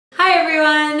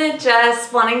everyone,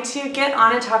 just wanting to get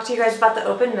on and talk to you guys about the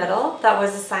open middle that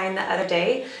was assigned the other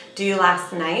day, due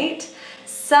last night.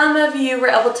 Some of you were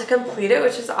able to complete it,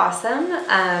 which is awesome,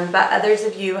 but others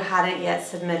of you hadn't yet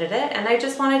submitted it, and I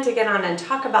just wanted to get on and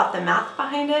talk about the math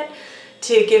behind it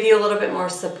to give you a little bit more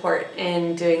support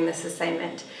in doing this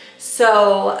assignment.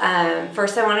 So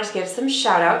first I wanted to give some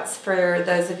shout outs for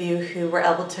those of you who were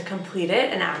able to complete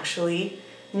it and actually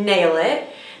nail it.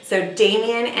 So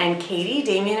Damien and Katie,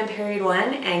 Damien in period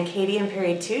 1 and Katie in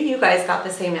period 2, you guys got the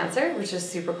same answer, which is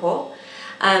super cool.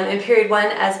 In period 1,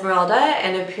 Esmeralda,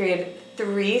 and in period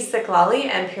 3, Siklali,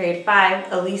 and period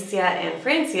 5, Alicia and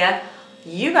Francia,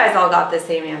 you guys all got the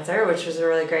same answer, which was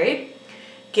really great.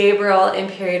 Gabriel in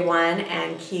period 1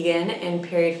 and Keegan in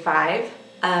period 5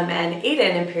 and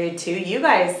Aiden in period 2, you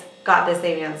guys got the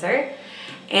same answer.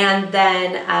 And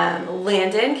then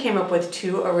Landon came up with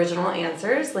 2 original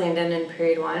answers. Landon in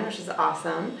period 1, which is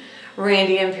awesome.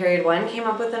 Randy in period 1 came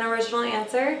up with an original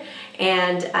answer.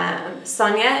 And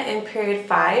Sonia in period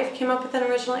 5 came up with an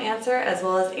original answer, as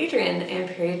well as Adrian in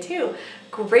period 2.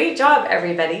 Great job,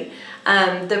 everybody.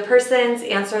 The person's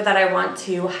answer that I want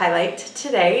to highlight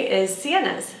today is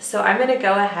Sienna's. So I'm going to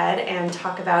go ahead and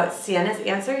talk about Sienna's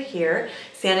answer here,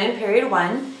 Sienna in period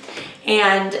 1,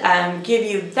 and give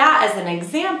you that as an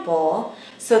example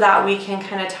so that we can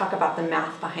kind of talk about the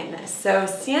math behind this. So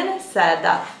Sienna said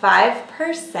that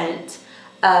 5%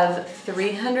 of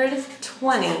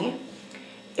 320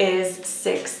 is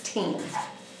 16.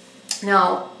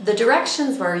 Now, the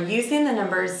directions were using the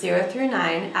numbers 0 through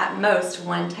 9, at most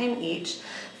 1 time each,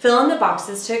 fill in the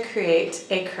boxes to create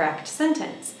a correct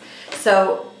sentence.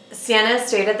 So Sienna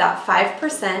stated that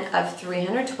 5% of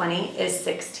 320 is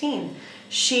 16.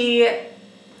 She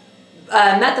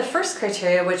met the first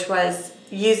criteria, which was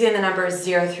using the numbers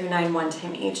 0 through 9 1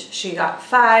 time each. She got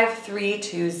 5, 3,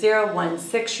 2, 0, 1,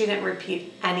 6. She didn't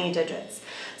repeat any digits.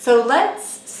 So let's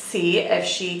see if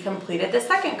she completed the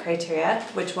second criteria,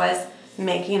 which was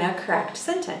making a correct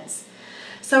sentence.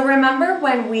 So remember,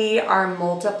 when we are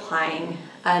multiplying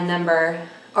a number,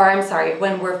 or I'm sorry,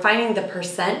 when we're finding the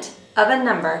percent of a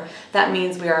number, that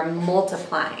means we are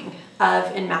multiplying.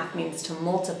 Of in math means to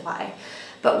multiply.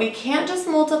 But we can't just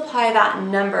multiply that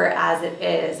number as it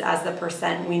is, as the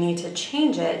percent. We need to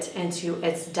change it into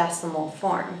its decimal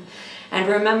form. And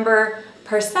remember,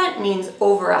 percent means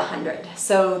over 100.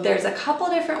 So there's a couple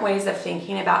different ways of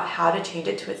thinking about how to change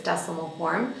it to its decimal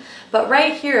form. But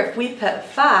right here, if we put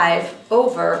 5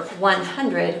 over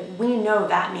 100, we know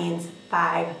that means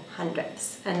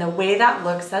 5/100ths. And the way that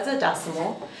looks as a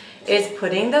decimal is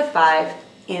putting the 5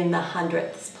 in the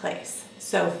hundredths place.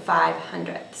 So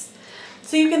 5/100ths.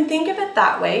 So you can think of it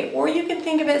that way, or you can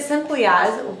think of it simply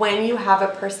as when you have a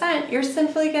percent, you're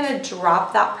simply going to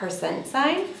drop that percent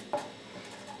sign.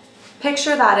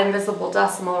 Picture that invisible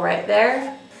decimal right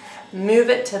there, move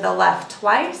it to the left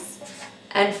twice,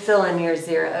 and fill in your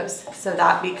zeros. So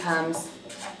that becomes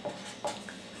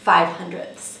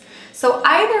 5/100ths. So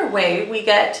either way, we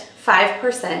get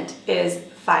 5% is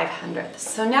 5/100ths.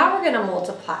 So now we're going to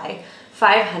multiply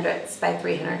 5/100ths by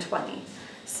 320.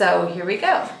 So here we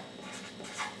go.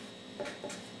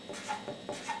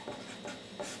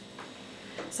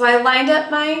 So I lined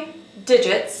up my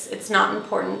digits. It's not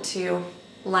important to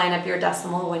line up your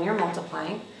decimal when you're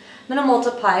multiplying. I'm going to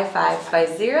multiply 5 by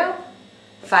 0.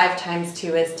 5 times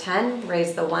 2 is 10,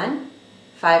 raise the 1.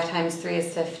 5 times 3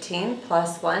 is 15,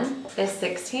 plus 1 is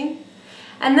 16.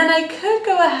 And then I could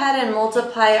go ahead and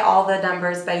multiply all the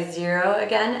numbers by 0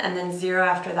 again, and then 0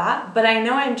 after that, but I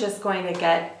know I'm just going to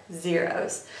get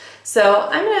zeros. So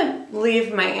I'm going to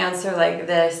leave my answer like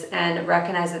this and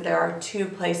recognize that there are 2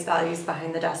 place values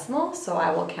behind the decimal. So I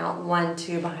will count 1,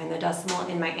 2 behind the decimal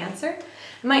in my answer.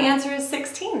 And my answer is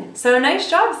 16. So nice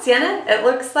job, Sienna. It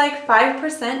looks like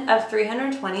 5% of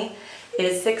 320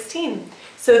 is 16.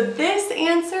 So this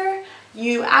answer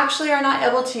you actually are not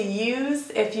able to use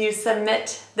if you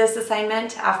submit this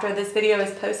assignment after this video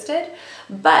is posted,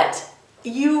 but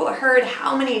you heard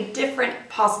how many different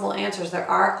possible answers there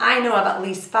are. I know of at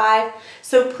least 5,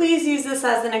 so please use this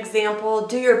as an example.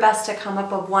 Do your best to come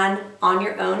up with one on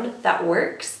your own that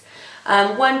works.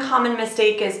 One common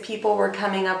mistake is people were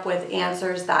coming up with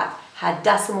answers that had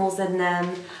decimals in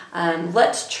them.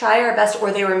 Let's try our best, or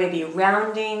they were maybe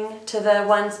rounding to the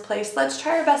ones place. Let's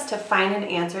try our best to find an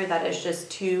answer that is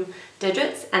just 2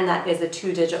 digits and that is a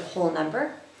 2-digit whole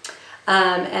number.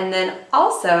 And then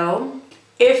also,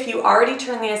 if you already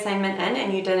turned the assignment in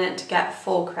and you didn't get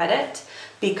full credit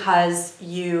because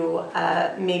you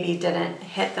maybe didn't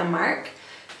hit the mark,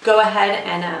 go ahead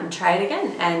and try it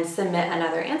again and submit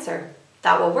another answer.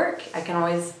 That will work. I can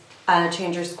always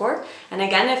change your score. And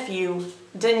again, if you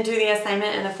didn't do the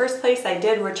assignment in the first place, I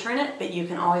did return it, but you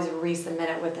can always resubmit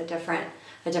it with a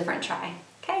different try.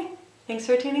 Okay, thanks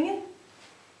for tuning in.